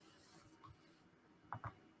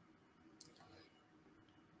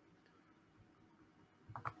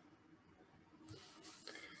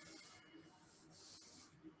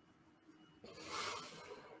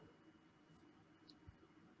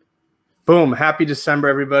Boom. Happy December,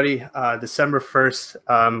 everybody. December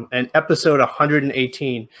 1st, and episode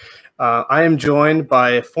 118. I am joined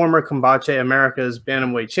by former Combate America's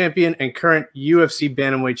Bantamweight champion and current UFC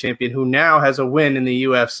Bantamweight champion who now has a win in the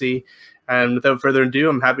UFC. And without further ado,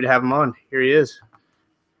 I'm happy to have him on. Here he is.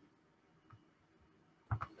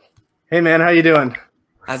 Hey, man. How you doing?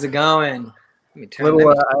 How's it going? I had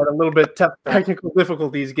a little bit tough technical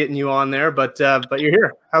difficulties getting you on there, but you're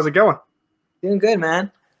here. How's it going? Doing good, man.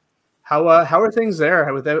 How are things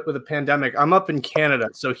there with the pandemic? I'm up in Canada,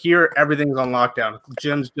 so here everything's on lockdown.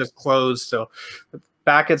 Gyms just closed, so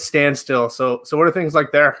back at standstill. So what are things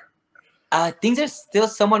like there? Things are still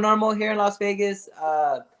somewhat normal here in Las Vegas.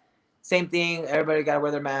 Same thing. Everybody got to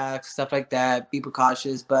wear their masks, stuff like that. Be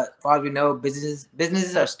precautious, but as far as we know,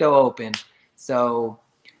 businesses are still open. So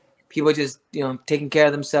people just taking care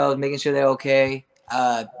of themselves, making sure they're okay.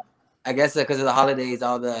 I guess because of the holidays,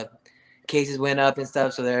 all the cases went up and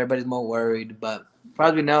stuff, so everybody's more worried. But as far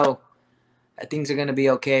as we know, things are gonna be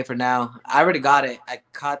okay for now. I already got it. I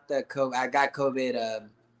got COVID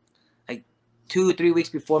like 2-3 weeks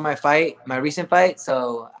before my recent fight.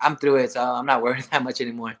 So I'm through it. So I'm not worried that much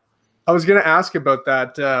anymore. I was gonna ask about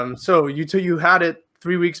that. So you had it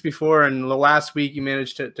 3 weeks before, and the last week you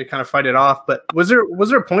managed to kind of fight it off. But was there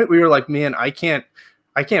a point where you were like, man, I can't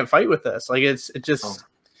fight with this? Like it just.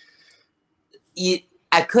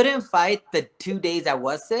 I couldn't fight the 2 days I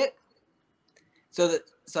was sick. So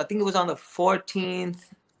I think it was on the 14th,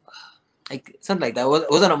 like something like that.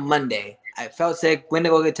 It was on a Monday. I felt sick, went to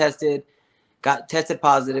go get tested, got tested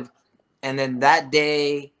positive. And then that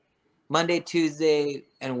day, Monday, Tuesday,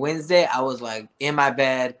 and Wednesday, I was like in my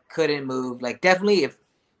bed, couldn't move. Like definitely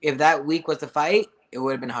if that week was the fight, it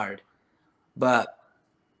would have been hard. But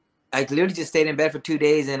I literally just stayed in bed for 2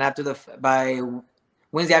 days. And by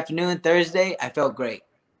Wednesday afternoon, Thursday, I felt great.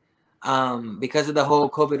 Because of the whole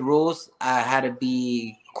COVID rules, I had to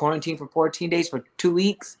be quarantined for 14 days for 2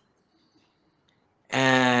 weeks,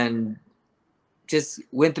 and just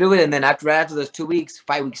went through it. And then after those 2 weeks,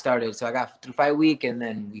 fight week started. So I got through fight week, and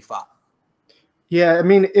then we fought. Yeah, I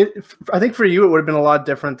mean, I think for you it would have been a lot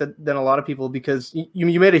different than a lot of people because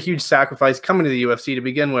you made a huge sacrifice coming to the UFC to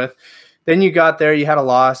begin with. Then you got there, you had a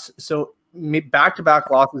loss. So back-to-back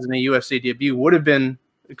losses in a UFC debut would have been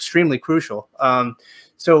extremely crucial.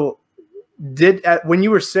 So when you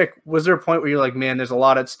were sick, was there a point where you're like, man, there's a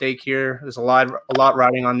lot at stake here. There's a lot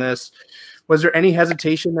riding on this. Was there any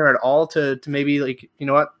hesitation there at all to maybe like, you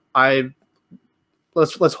know what,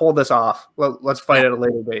 let's hold this off. Let's fight at a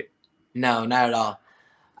later date. No, not at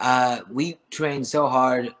all. We trained so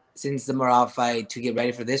hard since the Morale fight to get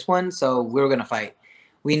ready for this one. So we were going to fight.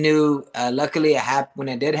 We knew, luckily when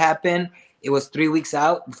it did happen, it was 3 weeks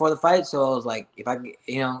out before the fight. So I was like, if I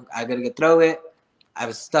got to get through it. I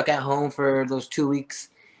was stuck at home for those 2 weeks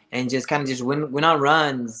and just went on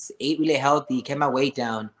runs, ate really healthy, kept my weight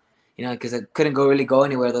down, because I couldn't really go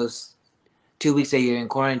anywhere those 2 weeks that you're in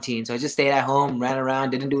quarantine. So I just stayed at home, ran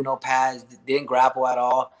around, didn't do no pads, didn't grapple at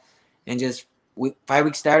all. And just 5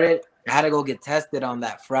 weeks started, I had to go get tested on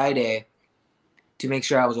that Friday to make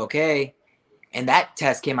sure I was okay. And that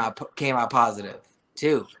test came out positive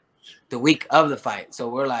too, the week of the fight. So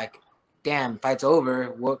we're like, damn, fight's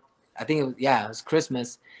over. What? I think it was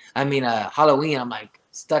Christmas. Halloween. I'm like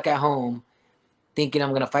stuck at home thinking I'm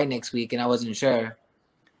going to fight next week, and I wasn't sure.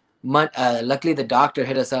 Luckily, the doctor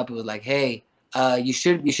hit us up. It was like, hey, you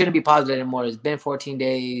shouldn't be positive anymore. It's been 14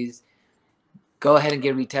 days. Go ahead and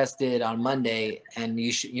get retested on Monday, and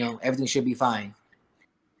everything should be fine.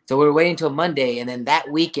 So we were waiting until Monday, and then that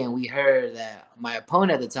weekend we heard that my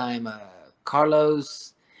opponent at the time,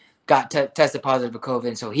 Carlos, got tested positive for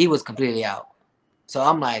COVID, so he was completely out. So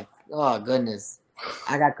I'm like, oh goodness,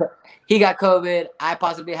 he got COVID. I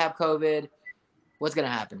possibly have COVID. What's gonna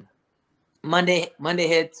happen? Monday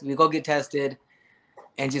hits. We go get tested,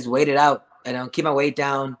 and just wait it out. And keep my weight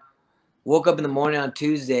down. Woke up in the morning on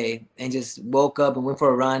Tuesday and just woke up and went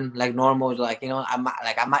for a run like normal. I'm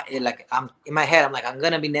in my head. I'm like, I'm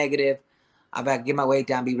gonna be negative. I gotta get my weight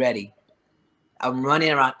down, be ready. I'm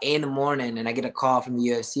running around 8 in the morning, and I get a call from the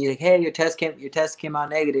UFC like, hey, your test came out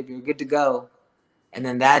negative. You're good to go. And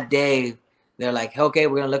then that day, they're like, okay,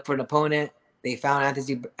 we're going to look for an opponent. They found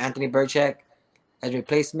Anthony Birchak as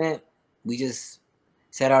replacement. We just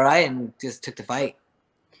said, all right, and just took the fight.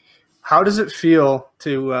 How does it feel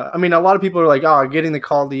to a lot of people are like, oh, getting the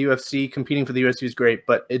call to the UFC, competing for the UFC is great,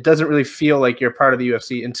 but it doesn't really feel like you're part of the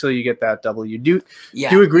UFC until you get that W. Do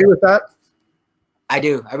you agree with that? I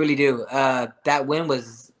do. I really do. That win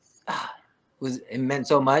it meant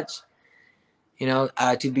so much.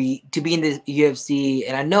 to be in the UFC.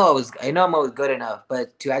 And I know I'm always good enough,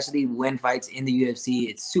 but to actually win fights in the UFC,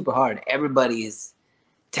 it's super hard. Everybody is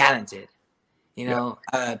talented. Yeah.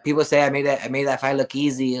 People say I made that fight look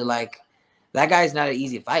easy. Like, that guy's not an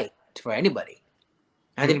easy fight for anybody.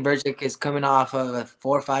 Mhm. Anthony Burchak is coming off of a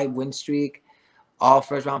 4-5 win streak, all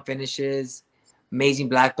first round finishes, amazing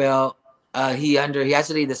black belt. He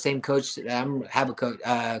actually the same coach. Have a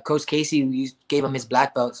coach. Coach Casey gave him his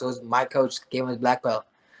black belt, so it was my coach gave him his black belt.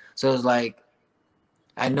 So it was like,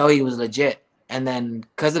 I know he was legit. And then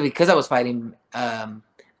because I was fighting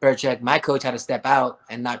Burchak, my coach had to step out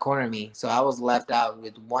and not corner me, so I was left out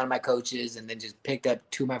with one of my coaches, and then just picked up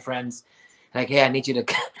two of my friends, like, hey, I need you to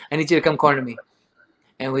I need you to come corner me,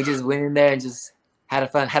 and we just went in there and just had a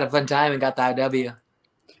fun time and got the IW.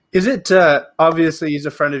 Is it obviously he's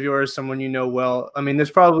a friend of yours, someone you know well? I mean,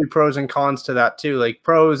 there's probably pros and cons to that too. Like,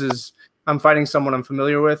 pros is I'm fighting someone I'm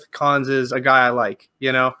familiar with. Cons is a guy I like.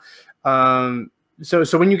 Um, so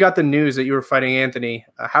when you got the news that you were fighting Anthony,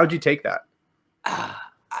 how'd you take that?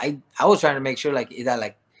 I was trying to make sure, like, is that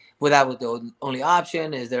like, was that was the only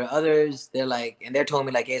option? Is there others? They're like, and they're telling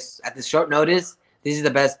me like, it's at this short notice, this is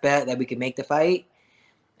the best bet that we can make the fight,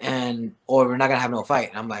 and or we're not gonna have no fight.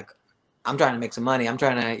 And I'm like, I'm trying to make some money. I'm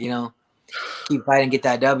trying to, keep fighting, get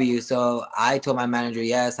that W. So I told my manager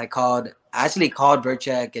yes. I actually called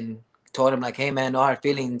Burchak and told him like, hey man, no hard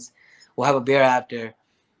feelings. We'll have a beer after.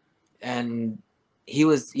 And he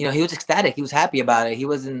was, he was ecstatic. He was happy about it. He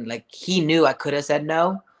wasn't like, he knew I could have said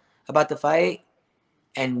no about the fight,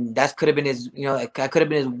 and that could have been his, like, I could have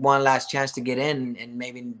been his one last chance to get in, and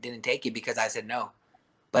maybe didn't take it because I said no.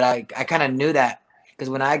 But I kind of knew that, because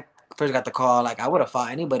when I first got the call, like, I would have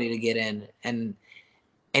fought anybody to get in. And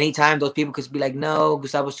anytime those people could be like, no,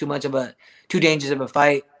 Gustavo's too dangerous of a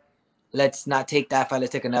fight. Let's not take that fight.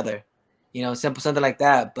 Let's take another. Simple, something like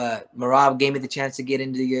that. But Merab gave me the chance to get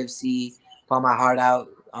into the UFC, fought my heart out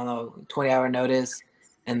on a 20-hour notice.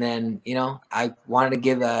 And then, I wanted to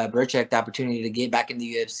give Burchak the opportunity to get back in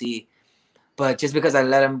the UFC. But just because I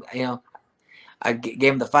let him, I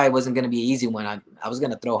gave him the fight, wasn't going to be an easy one. I was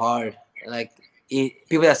going to throw hard. Like,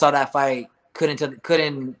 people that saw that fight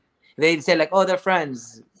couldn't. They said like, oh, they're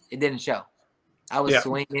friends. It didn't show. I was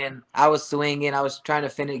swinging. I was trying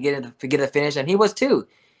to get the finish, and he was too.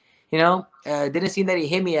 Didn't seem that he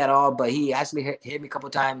hit me at all, but he actually hit me a couple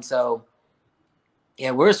times. So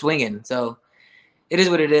yeah, we're swinging. So it is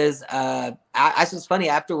what it is. It's funny.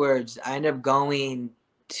 Afterwards, I ended up going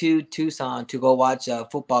to Tucson to go watch a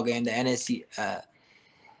football game, the NSC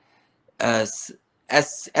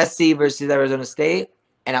SC versus Arizona State.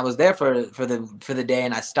 And I was there for the day,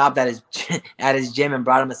 and I stopped at his gym and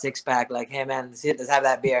brought him a 6-pack. Like, hey man, let's have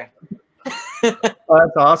that beer. Oh,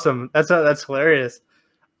 that's awesome. That's hilarious.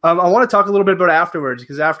 I want to talk a little bit about afterwards,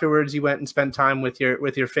 because afterwards you went and spent time with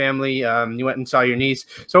your family. You went and saw your niece.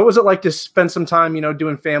 So what was it like to spend some time,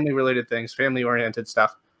 doing family related things, family oriented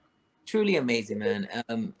stuff? Truly amazing,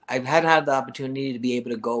 man. I've had the opportunity to be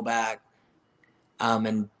able to go back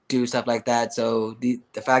and do stuff like that. So the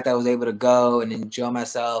fact that I was able to go and enjoy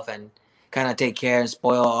myself and kind of take care and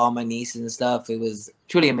spoil all my nieces and stuff, it was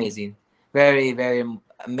truly amazing. Very, very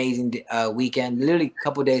amazing weekend. Literally a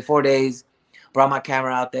couple days, 4 days. Brought my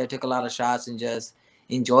camera out there, took a lot of shots, and just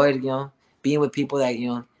enjoyed, being with people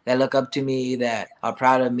that, that look up to me, that are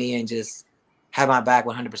proud of me, and just have my back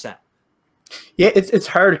 100%. Yeah, it's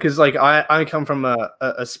hard because, like, I come from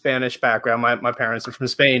a Spanish background. My parents are from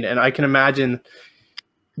Spain, and I can imagine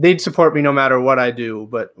they'd support me no matter what I do.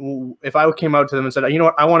 But if I came out to them and said, you know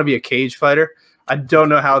what, I want to be a cage fighter, I don't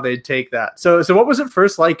know how they'd take that. So what was it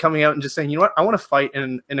first like coming out and just saying, you know what, I want to fight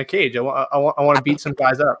in a cage. I want to beat some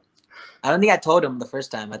guys up. I don't think I told him the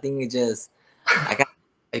first time. I think I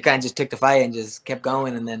kind of just took the fight and just kept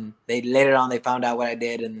going. And then later on they found out what I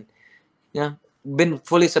did, and been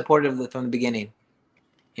fully supportive from the beginning.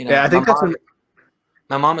 Yeah, I think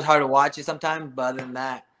my mom is hard to watch it sometimes, but other than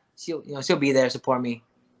that, she'll be there, support me.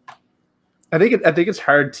 I think it's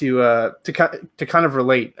hard to kind of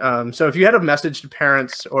relate. So if you had a message to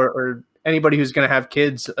parents or anybody who's going to have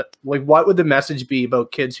kids, like, what would the message be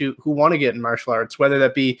about kids who want to get in martial arts, whether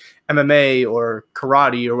that be MMA or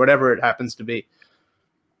karate or whatever it happens to be?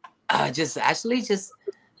 Just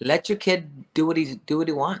let your kid do what he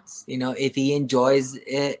wants. If he enjoys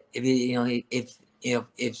it,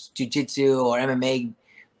 if jiu-jitsu or MMA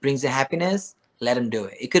brings the happiness, let him do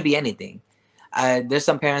it. It could be anything. There's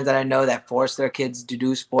some parents that I know that force their kids to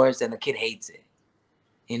do sports, and the kid hates it.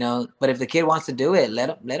 But if the kid wants to do it,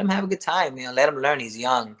 let him have a good time. Let him learn. He's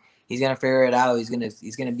young. He's gonna figure it out. He's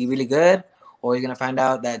gonna be really good, or he's gonna find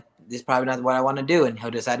out that this is probably not what I want to do, and he'll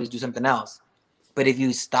decide to do something else. But if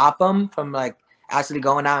you stop him from, like, actually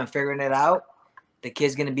going out and figuring it out, the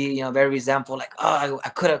kid's gonna be, you know, very resentful, like, oh, I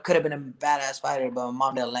could have been a badass fighter, but my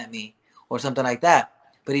mom didn't let me, or something like that.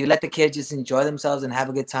 But if you let the kids just enjoy themselves and have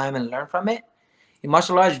a good time and learn from it,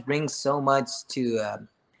 martial arts brings so much to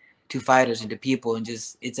fighters and to people, and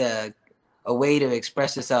just it's a way to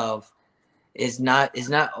express yourself. It's not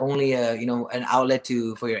only a, you know, an outlet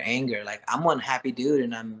for your anger. Like, I'm one happy dude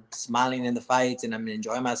and I'm smiling in the fights and I'm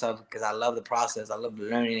enjoying myself because I love the process. I love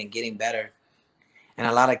learning and getting better. And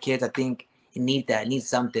a lot of kids, I think, need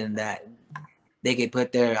something that they can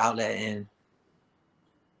put their outlet in.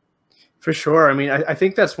 For sure. I mean, I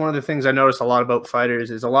think that's one of the things I notice a lot about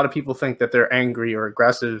fighters is a lot of people think that they're angry or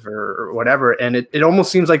aggressive or whatever. And it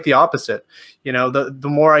almost seems like the opposite. You know, the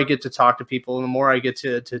more I get to talk to people and the more I get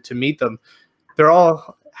to meet them, they're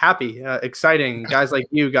all happy, exciting. Guys like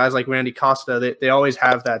you, guys like Randy Costa, they always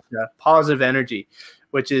have that positive energy,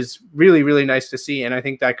 which is really, really nice to see. And I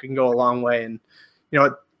think that can go a long way. And, you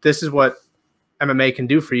know, this is what MMA can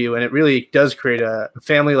do for you. And it really does create a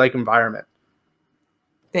family-like environment.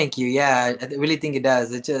 Thank you. Yeah, I really think it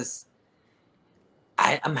does. It just,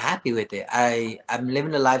 I'm happy with it. I'm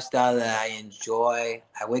living a lifestyle that I enjoy.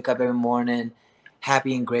 I wake up every morning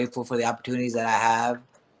happy and grateful for the opportunities that I have,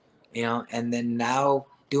 you know, and then now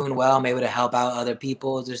doing well, I'm able to help out other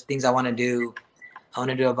people. There's things I want to do. I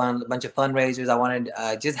want to do a bunch of fundraisers. I want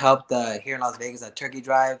to just help here in Las Vegas, a turkey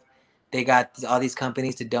drive. They got all these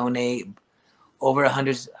companies to donate over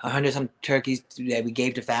 100 some turkeys that we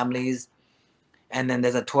gave to families. And then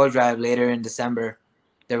there's a toy drive later in December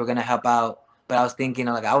that we're gonna help out. But I was thinking,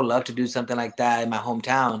 like, I would love to do something like that in my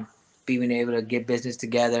hometown, being able to get business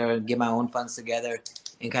together and get my own funds together,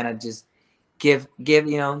 and kind of just give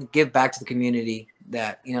back to the community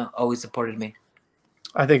that, you know, always supported me.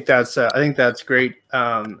 I think that's great,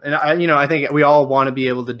 and I think we all want to be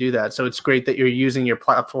able to do that. So it's great that you're using your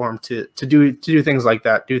platform to do things like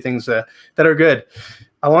that, do things that are good.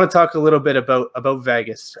 I want to talk a little bit about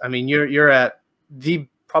Vegas. I mean, you're at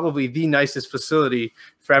probably the nicest facility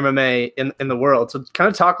for MMA in the world. So kind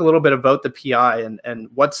of talk a little bit about the PI and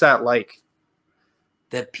what's that like?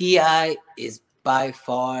 The PI is by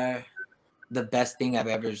far the best thing I've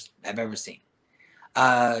ever seen.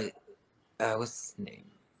 What's his name?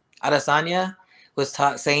 Adesanya was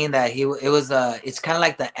saying that it's kind of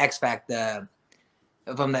like the X Factor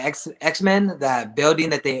from the X-Men, that building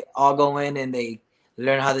that they all go in and they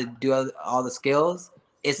learn how to do all the skills.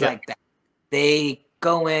 It's like that. They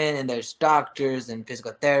go in and there's doctors and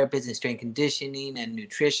physical therapists and strength conditioning and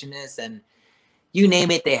nutritionists and you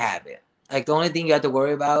name it, they have it. Like, the only thing you have to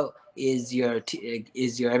worry about is your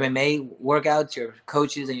MMA workouts, your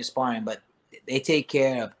coaches, and your sparring. But they take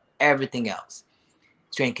care of everything else: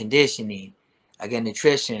 strength conditioning, again,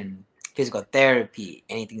 nutrition, physical therapy.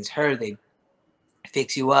 Anything's hurt, they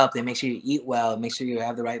fix you up. They make sure you eat well, make sure you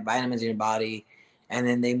have the right vitamins in your body, and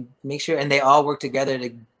then they make sure, and they all work together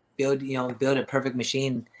to build a perfect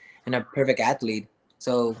machine and a perfect athlete.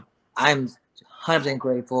 So I'm 100%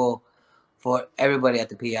 grateful for everybody at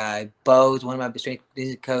the PI. Bo's one of my strength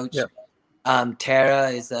conditioning coach. Yeah. Tara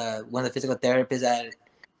is one of the physical therapists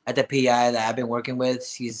at the PI that I've been working with.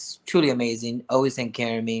 She's truly amazing, always taking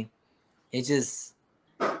care of me. It's just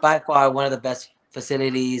by far one of the best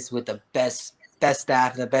facilities with the best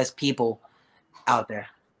staff and the best people out there.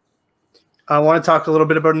 I want to talk a little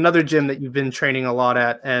bit about another gym that you've been training a lot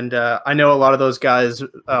at, and I know a lot of those guys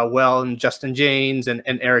well, and Justin James and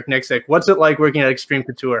Eric Nixick. What's it like working at Extreme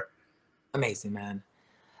Couture? Amazing, man.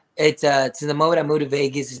 It's since the moment I moved to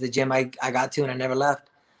Vegas, is the gym I got to and I never left.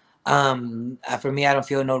 For me, I don't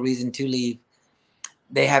feel no reason to leave.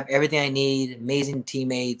 They have everything I need, amazing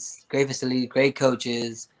teammates, great facility, great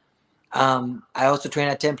coaches. I also train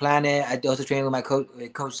at 10 Planet. I also train with my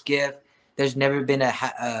coach Gift. There's never been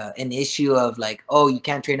an issue of like, oh, you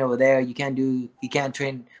can't train over there. You can't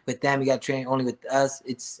train with them. You got to train only with us.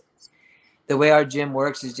 It's the way our gym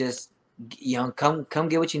works is just, come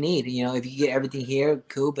get what you need. If you get everything here,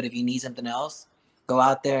 cool. But if you need something else, go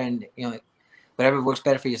out there and, whatever works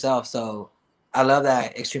better for yourself. So I love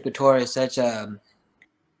that Extreme Couture is such a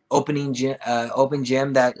open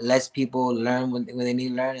gym that lets people learn when they need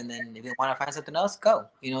to learn. And then if they want to find something else, go.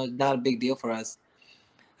 It's not a big deal for us.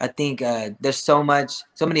 I think there's so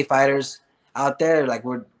many fighters out there. Like,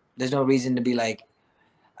 there's no reason to be like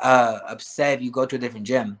upset if you go to a different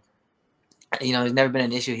gym. There's never been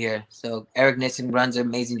an issue here. So Eric Nixick runs an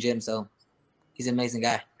amazing gym. So he's an amazing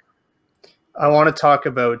guy. I want to talk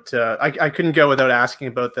about, I couldn't go without asking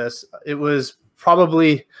about this. It was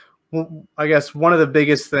probably, I guess, one of the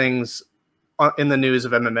biggest things in the news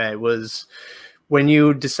of MMA was when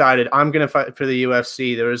you decided I'm going to fight for the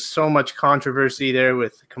UFC? There was so much controversy there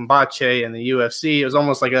with Combate and the UFC. It was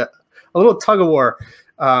almost like a little tug of war.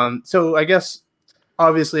 So I guess,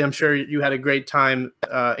 obviously, I'm sure you had a great time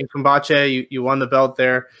in Combate. You won the belt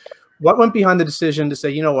there. What went behind the decision to say,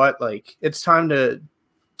 you know what, like it's time to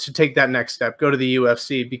take that next step, go to the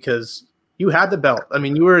UFC, because you had the belt. I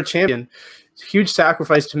mean, you were a champion. It's a huge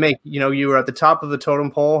sacrifice to make. You know, you were at the top of the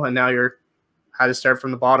totem pole, and now you're had to start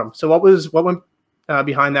from the bottom. So what went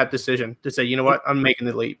behind that decision to say, you know what, I'm making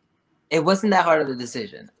the leap? It wasn't that hard of a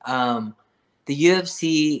decision. The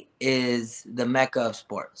UFC is the mecca of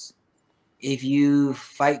sports. If you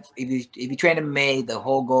fight, if you train MMA, the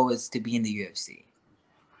whole goal is to be in the UFC.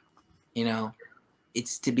 You know,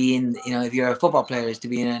 it's to be in. You know, if you're a football player, it's to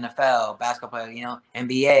be in NFL, basketball player. You know,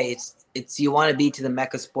 NBA. It's you want to be to the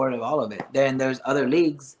mecca sport of all of it. There's other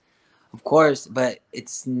leagues, of course, but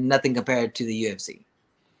it's nothing compared to the UFC.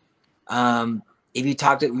 If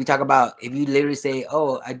you literally say,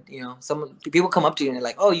 oh, some people come up to you and they're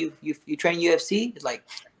like, oh, you train UFC? It's like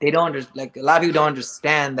they don't like a lot of people don't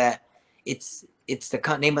understand that it's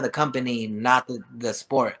the name of the company, not the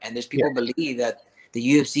sport. And there's people believe that the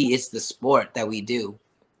UFC is the sport that we do.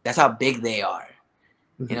 That's how big they are.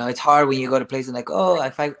 Mm-hmm. You know, it's hard when you go to places like, oh, I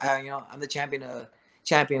fight, I'm the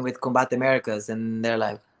champion with Combate Americas, and they're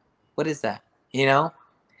like, what is that? You know,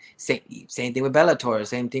 same thing with Bellator,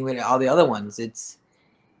 same thing with all the other ones.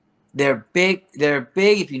 They're big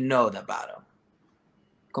if you know about them.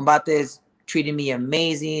 Combates treated me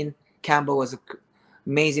amazing. Campbell was an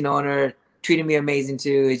amazing owner, treated me amazing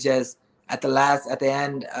too. It's just at the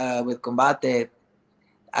end with Combate,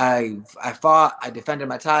 I fought, I defended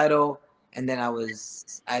my title, and then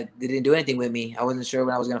they didn't do anything with me. I wasn't sure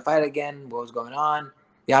when I was gonna fight again, what was going on.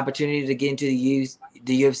 The opportunity to get into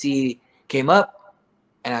the UFC came up,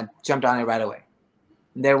 and I jumped on it right away.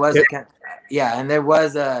 There was and there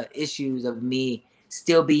was issues of me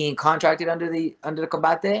still being contracted under the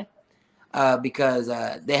Combate because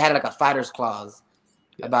they had like a fighter's clause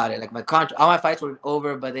about it. Like all my fights were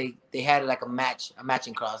over, but they had like a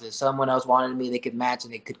matching clause. If someone else wanted me, they could match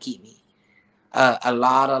and they could keep me. A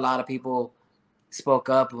lot of people spoke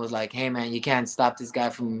up and was like, hey man, you can't stop this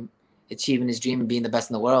guy from achieving his dream and being the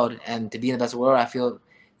best in the world. And to be in the best in the world, I feel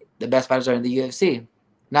the best fighters are in the UFC.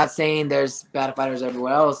 Not saying there's bad fighters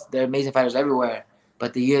everywhere else. There are amazing fighters everywhere.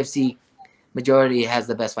 But the UFC majority has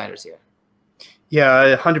the best fighters here. Yeah,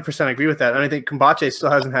 I 100% agree with that. And I think Combate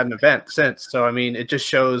still hasn't had an event since. So, I mean, it just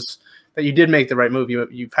shows that you did make the right move.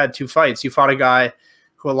 You've had 2 fights. You fought a guy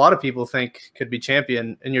who a lot of people think could be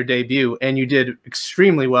champion in your debut, and you did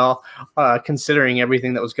extremely well considering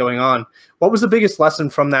everything that was going on. What was the biggest lesson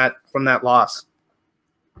from that loss?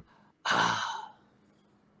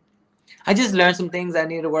 I just learned some things I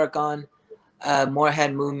needed to work on. More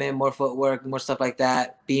head movement, more footwork, more stuff like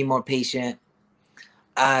that. Being more patient.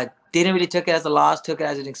 Didn't really took it as a loss. Took it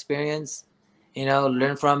as an experience. You know,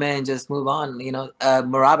 learn from it and just move on. You know,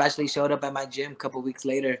 Merab actually showed up at my gym a couple weeks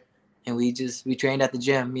later, and we trained at the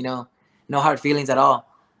gym. You know, no hard feelings at all.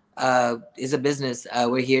 It's a business.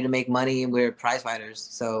 We're here to make money, and we're prize fighters.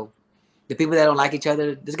 So the people that don't like each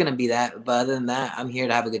other, there's gonna be that. But other than that, I'm here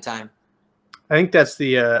to have a good time. I think that's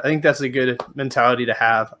a good mentality to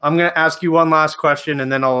have. I'm going to ask you one last question, and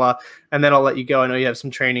then I'll let you go. I know you have some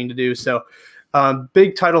training to do. So,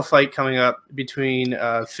 big title fight coming up between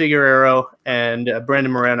Figueroa and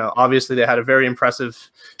Brandon Moreno. Obviously, they had a very impressive.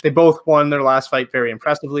 They both won their last fight very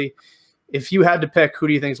impressively. If you had to pick, who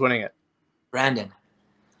do you think is winning it? Brandon.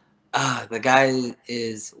 The guy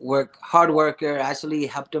is hard worker. Actually,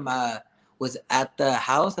 helped him. Was at the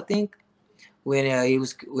house, I think. When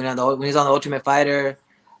he's on the Ultimate Fighter,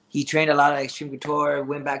 he trained a lot of Extreme Couture,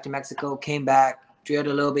 went back to Mexico, came back, drilled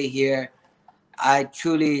a little bit here. I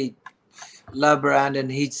truly love Brandon.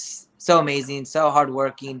 He's so amazing, so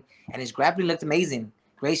hardworking, and his grappling looked amazing.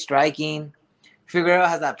 Great striking. Figueroa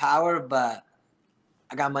has that power, but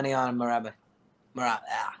I got money on Brandon.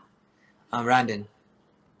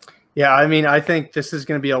 Yeah, I mean, I think this is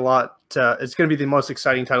going to be a lot. It's going to be the most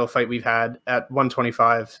exciting title fight we've had at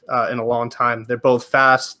 125 in a long time. They're both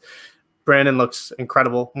fast. Brandon looks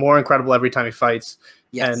incredible, more incredible every time he fights.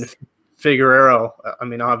 Yes. And Figueroa, I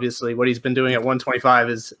mean, obviously, what he's been doing at 125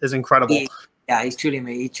 is incredible. He's truly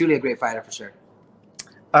a great fighter for sure.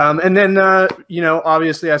 And then,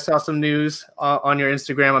 obviously, I saw some news on your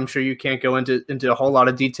Instagram. I'm sure you can't go into a whole lot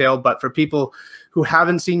of detail, but for people who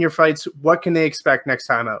haven't seen your fights, what can they expect next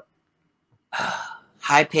time out?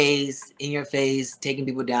 High pace, in your face, taking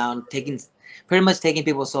people down, pretty much taking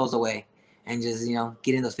people's souls away, and just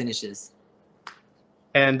getting those finishes.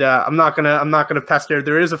 And I'm not gonna pester.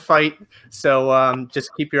 There is a fight, so just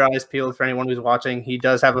keep your eyes peeled for anyone who's watching. He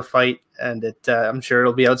does have a fight, and I'm sure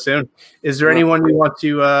it'll be out soon. Is there anyone you want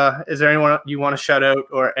to? Is there anyone you want to shout out,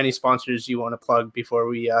 or any sponsors you want to plug before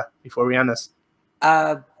we end this?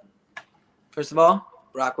 First of all,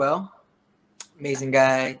 Rockwell, amazing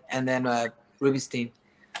guy, and then Rubenstein,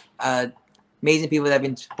 amazing people that have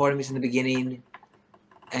been supporting me since the beginning,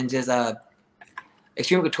 and just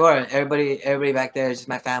Extreme Couture, everybody back there is just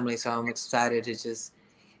my family, so I'm excited to just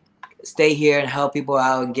stay here and help people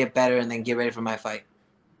out and get better and then get ready for my fight.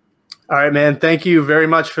 All right, man. Thank you very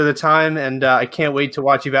much for the time, and I can't wait to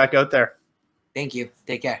watch you back out there. Thank you.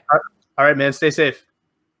 Take care. All right, man. Stay safe.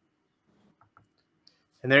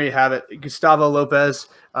 And there you have it. Gustavo Lopez,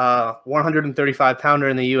 135-pounder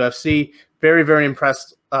in the UFC. Very, very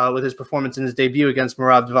impressed with his performance in his debut against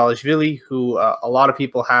Merab Dvalishvili, who a lot of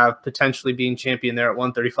people have potentially being champion there at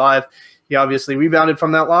 135. He obviously rebounded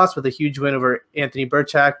from that loss with a huge win over Anthony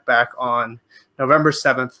Burchak back on November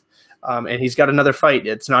 7th. And he's got another fight.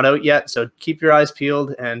 It's not out yet, so keep your eyes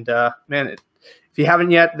peeled. And, man, if you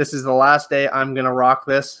haven't yet, this is the last day I'm going to rock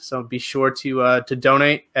this. So be sure to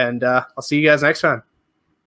donate, and I'll see you guys next time.